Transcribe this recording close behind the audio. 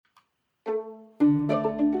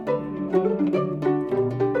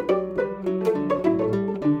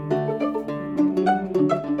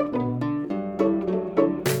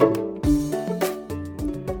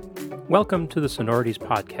Welcome to the Sonorities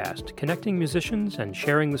Podcast, connecting musicians and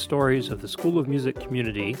sharing the stories of the School of Music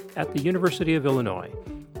community at the University of Illinois.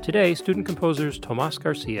 Today, student composers Tomas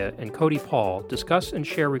Garcia and Cody Paul discuss and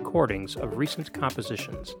share recordings of recent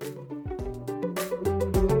compositions.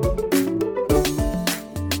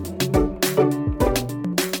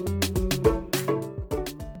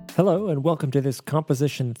 Hello, and welcome to this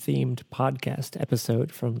composition-themed podcast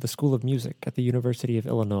episode from the School of Music at the University of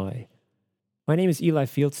Illinois. My name is Eli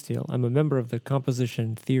Fieldsteel. I'm a member of the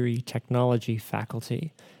Composition Theory Technology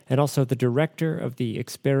faculty and also the director of the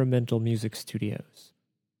Experimental Music Studios.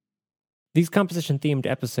 These composition-themed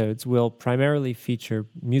episodes will primarily feature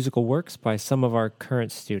musical works by some of our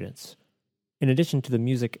current students. In addition to the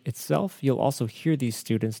music itself, you'll also hear these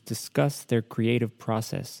students discuss their creative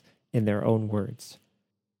process in their own words.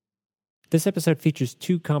 This episode features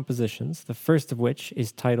two compositions, the first of which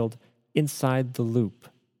is titled Inside the Loop,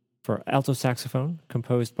 for alto saxophone,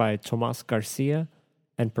 composed by Tomas Garcia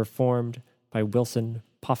and performed by Wilson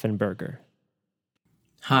Poffenberger.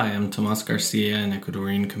 Hi, I'm Tomas Garcia, an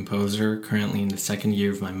Ecuadorian composer, currently in the second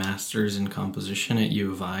year of my master's in composition at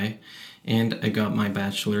U of I, and I got my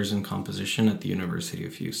bachelor's in composition at the University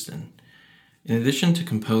of Houston. In addition to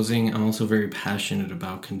composing, I'm also very passionate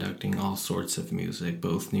about conducting all sorts of music,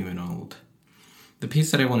 both new and old. The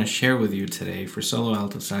piece that I want to share with you today for solo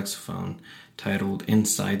alto saxophone, titled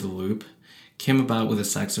Inside the Loop, came about with a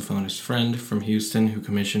saxophonist friend from Houston who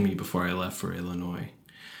commissioned me before I left for Illinois.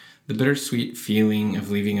 The bittersweet feeling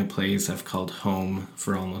of leaving a place I've called home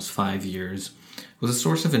for almost 5 years was a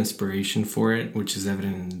source of inspiration for it, which is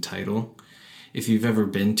evident in the title. If you've ever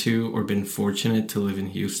been to or been fortunate to live in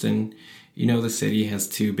Houston, you know the city has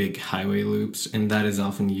two big highway loops, and that is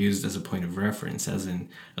often used as a point of reference, as in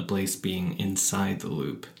a place being inside the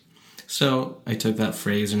loop. So I took that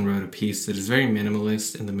phrase and wrote a piece that is very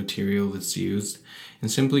minimalist in the material that's used, and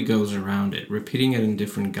simply goes around it, repeating it in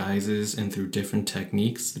different guises and through different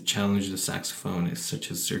techniques that challenge the saxophonist,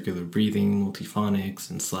 such as circular breathing, multiphonics,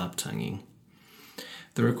 and slap tonguing.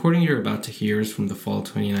 The recording you're about to hear is from the Fall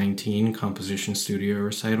 2019 Composition Studio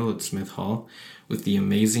recital at Smith Hall, with the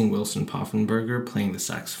amazing Wilson Poffenberger playing the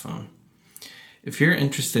saxophone. If you're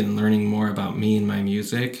interested in learning more about me and my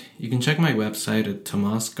music, you can check my website at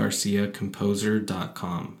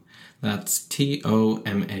tomasgarciacomposer.com. That's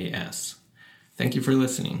Tomas. Thank you for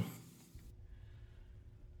listening.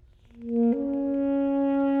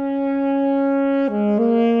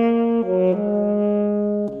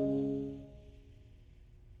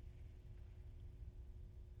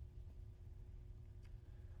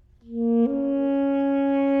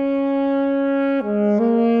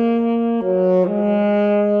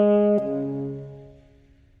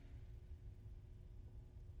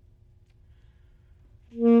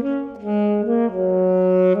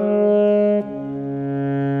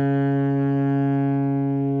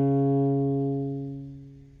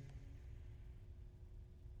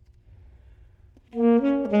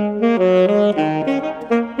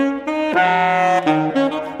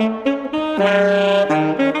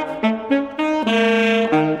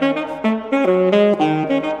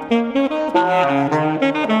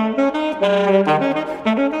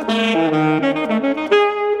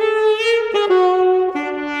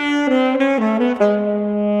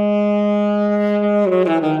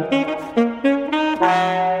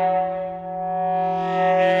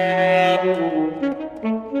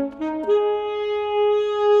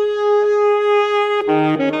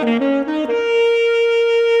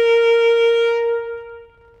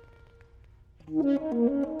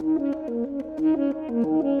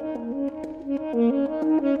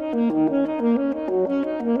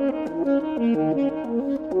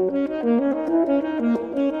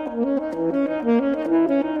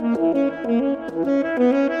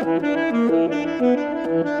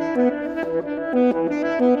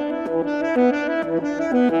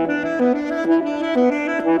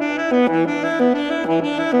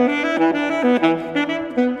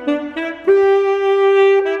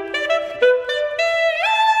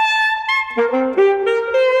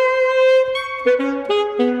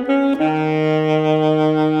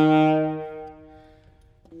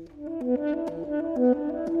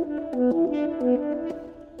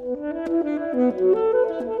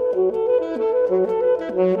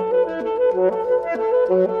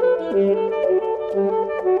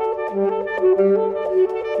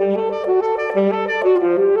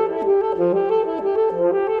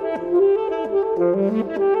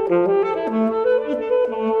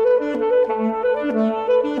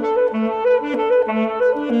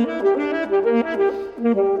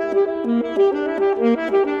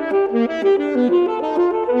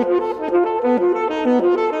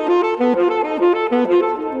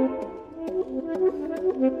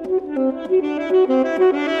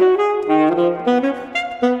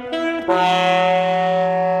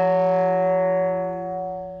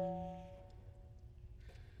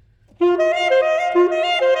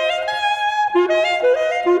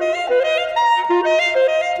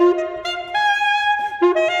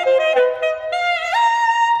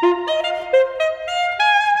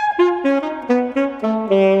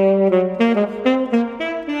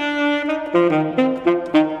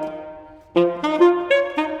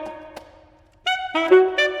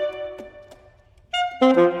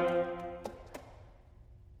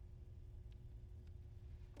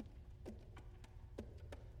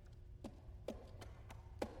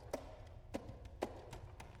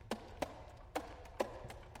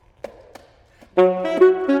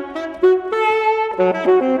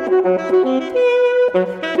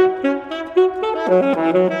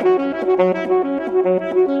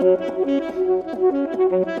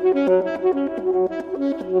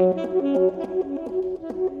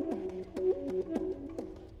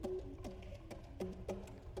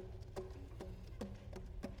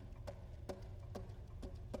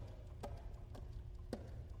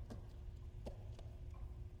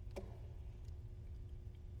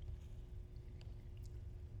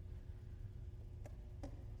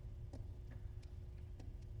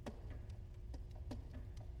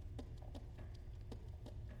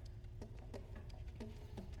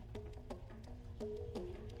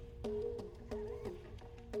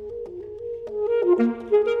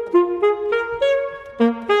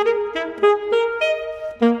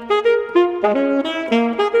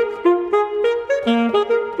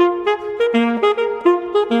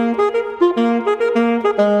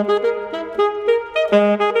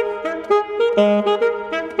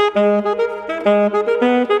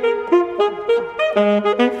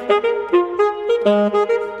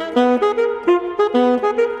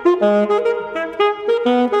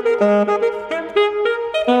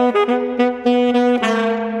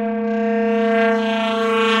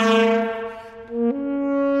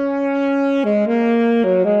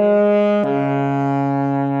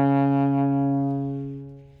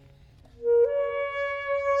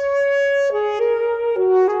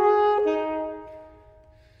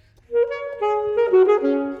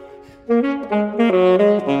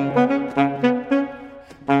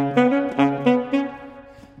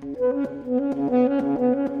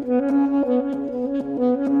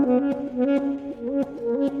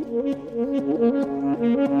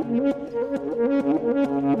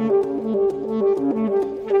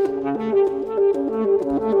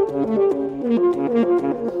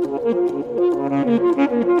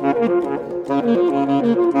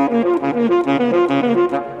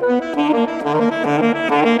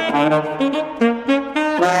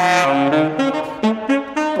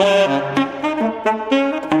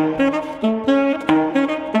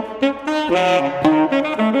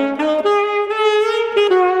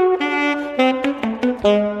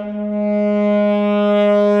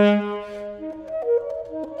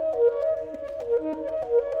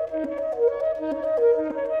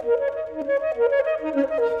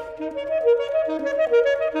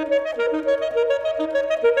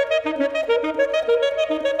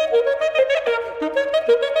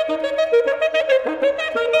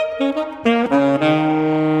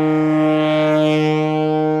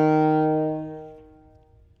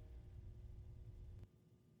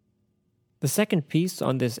 The second piece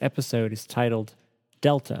on this episode is titled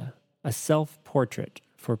Delta, a Self-Portrait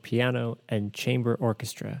for Piano and Chamber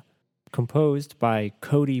Orchestra, composed by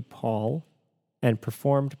Cody Paul and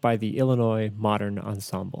performed by the Illinois Modern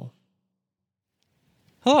Ensemble.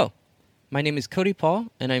 Hello, my name is Cody Paul,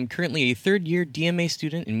 and I'm currently a third-year DMA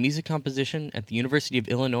student in music composition at the University of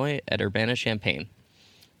Illinois at Urbana-Champaign.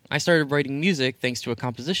 I started writing music thanks to a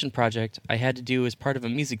composition project I had to do as part of a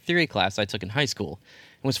music theory class I took in high school,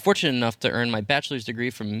 and was fortunate enough to earn my bachelor's degree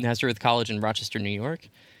from Nazareth College in Rochester, New York,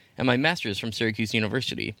 and my master's from Syracuse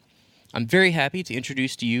University. I'm very happy to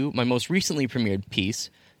introduce to you my most recently premiered piece,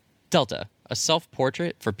 Delta, a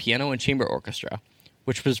Self-Portrait for Piano and Chamber Orchestra,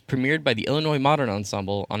 which was premiered by the Illinois Modern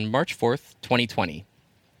Ensemble on March 4th, 2020.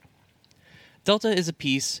 Delta is a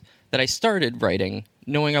piece that I started writing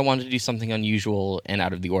knowing I wanted to do something unusual and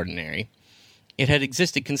out of the ordinary. It had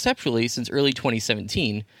existed conceptually since early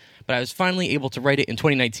 2017, but I was finally able to write it in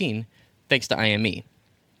 2019 thanks to IME.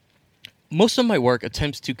 Most of my work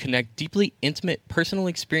attempts to connect deeply intimate personal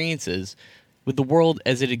experiences with the world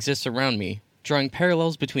as it exists around me, drawing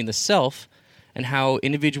parallels between the self and how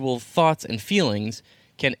individual thoughts and feelings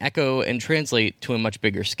can echo and translate to a much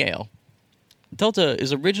bigger scale. Delta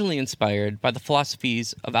is originally inspired by the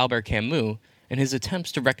philosophies of Albert Camus and his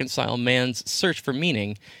attempts to reconcile man's search for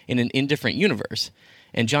meaning in an indifferent universe,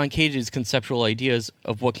 and John Cage's conceptual ideas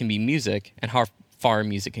of what can be music and how far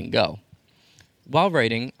music can go. While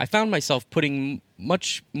writing, I found myself putting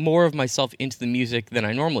much more of myself into the music than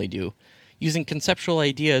I normally do, using conceptual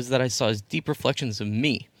ideas that I saw as deep reflections of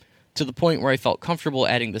me, to the point where I felt comfortable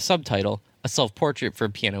adding the subtitle, A Self-Portrait for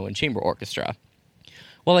Piano and Chamber Orchestra.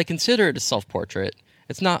 While I consider it a self-portrait,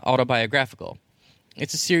 it's not autobiographical.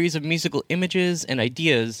 It's a series of musical images and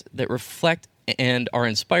ideas that reflect and are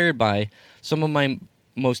inspired by some of my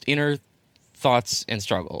most inner thoughts and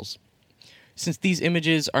struggles. Since these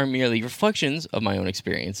images are merely reflections of my own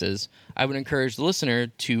experiences, I would encourage the listener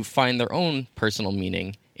to find their own personal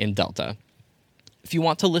meaning in Delta. If you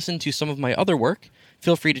want to listen to some of my other work,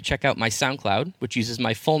 feel free to check out my SoundCloud, which uses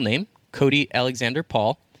my full name, Cody Alexander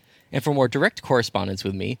Paul. And for more direct correspondence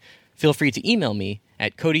with me, feel free to email me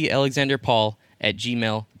at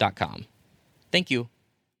codyalexanderpaul@gmail.com. Thank you.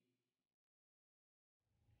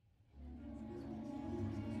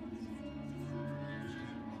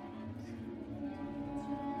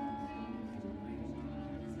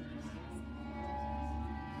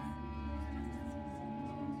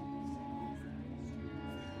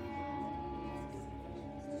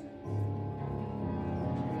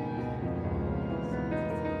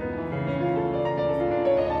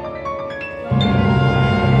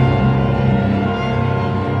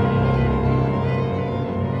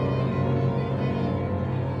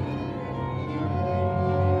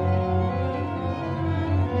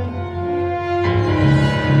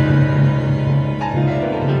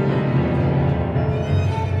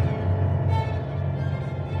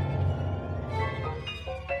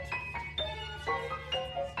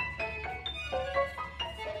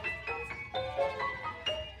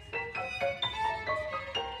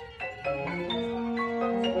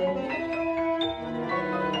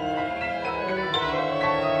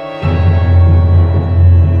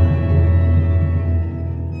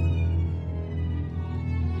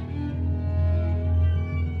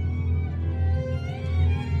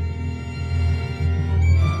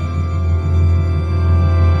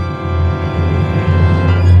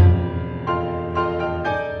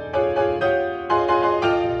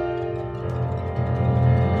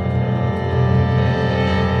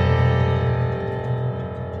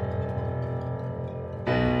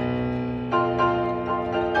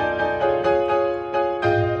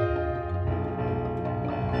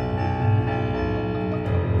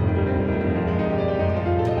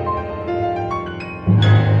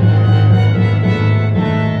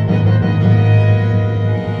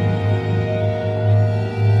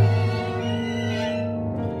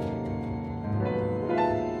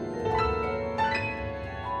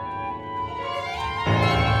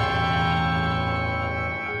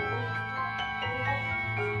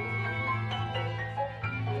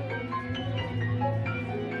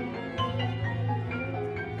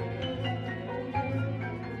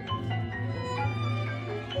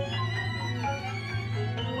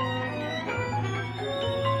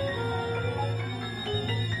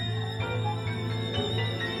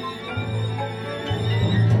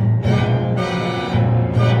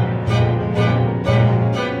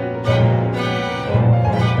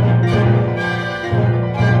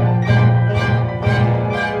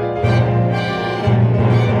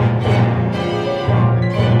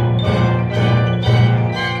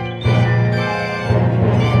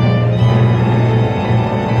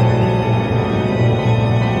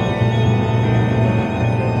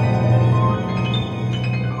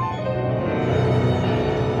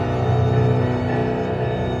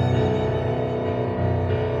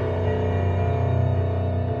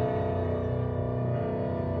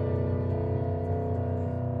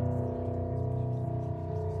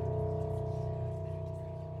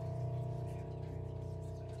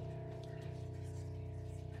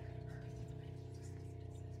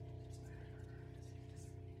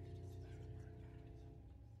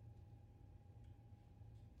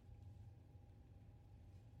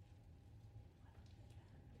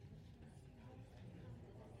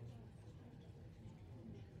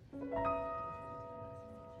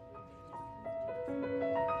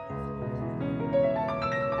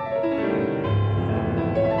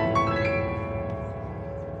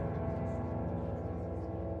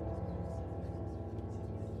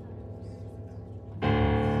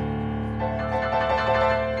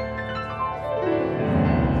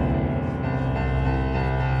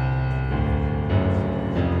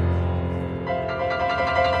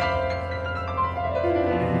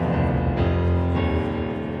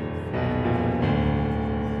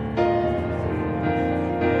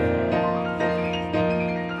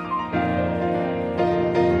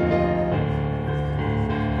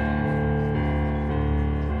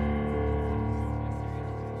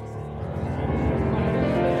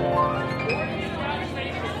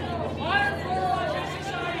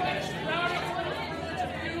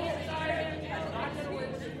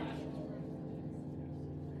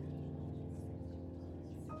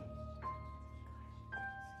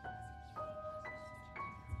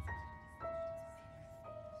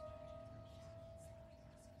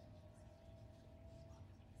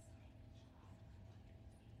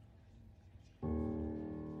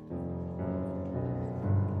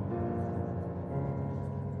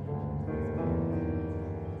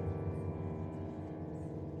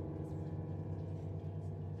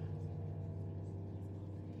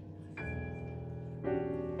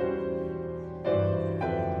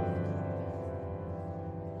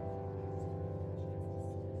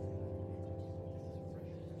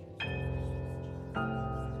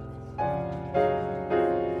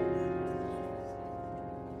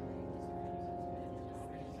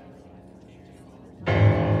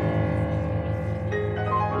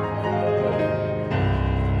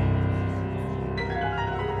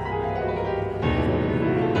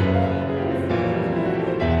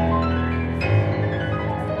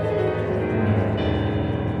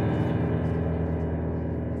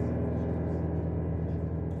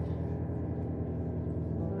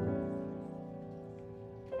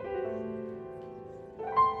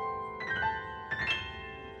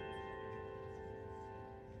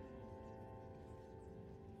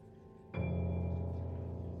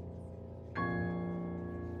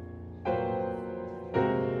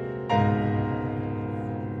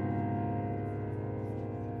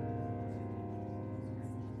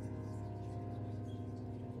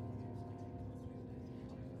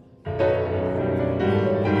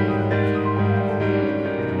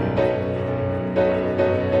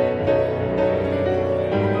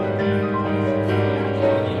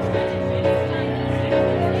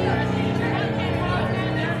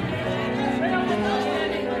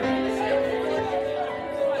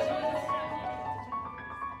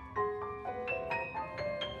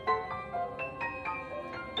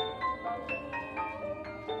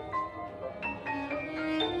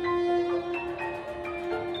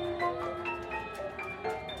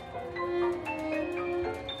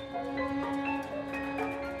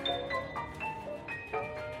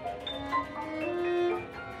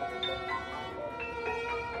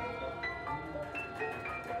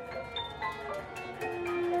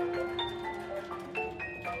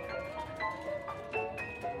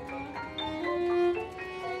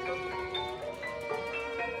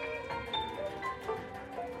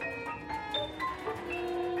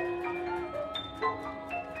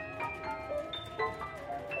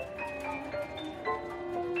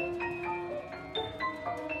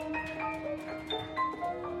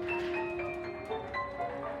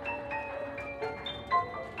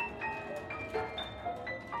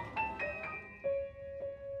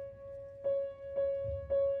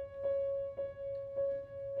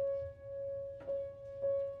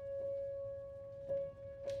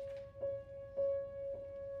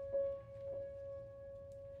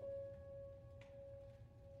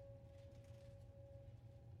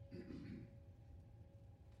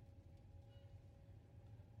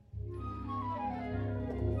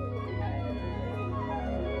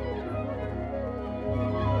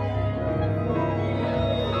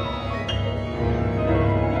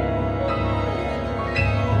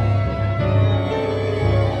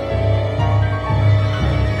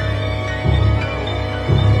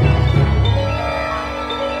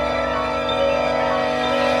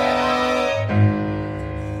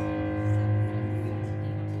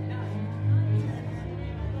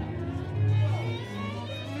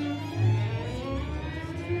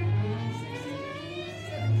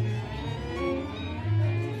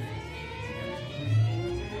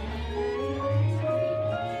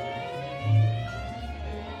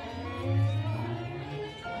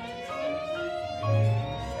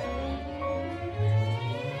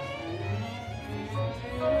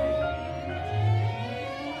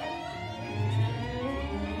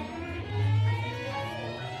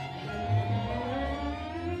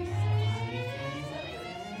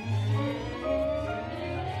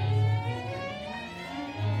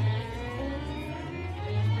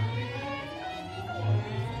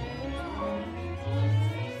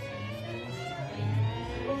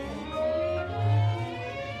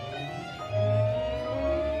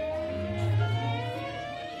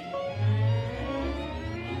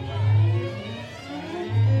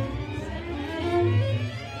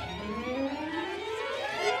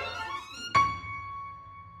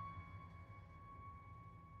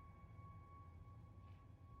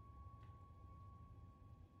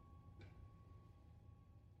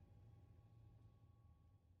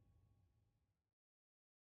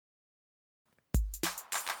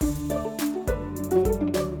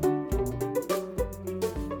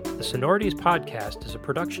 Sonorities Podcast is a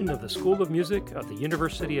production of the School of Music of the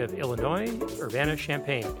University of Illinois,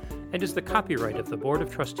 Urbana-Champaign, and is the copyright of the Board of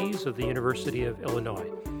Trustees of the University of Illinois.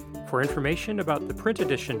 For information about the print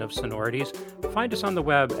edition of Sonorities, find us on the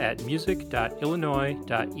web at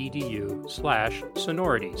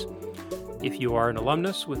music.illinois.edu/sonorities. If you are an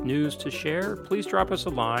alumnus with news to share, please drop us a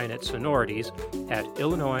line at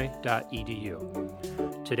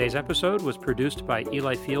sonorities@illinois.edu. Today's episode was produced by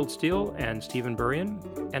Eli Fieldsteel and Stephen Burrian,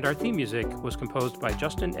 and our theme music was composed by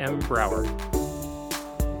Justin M. Brower.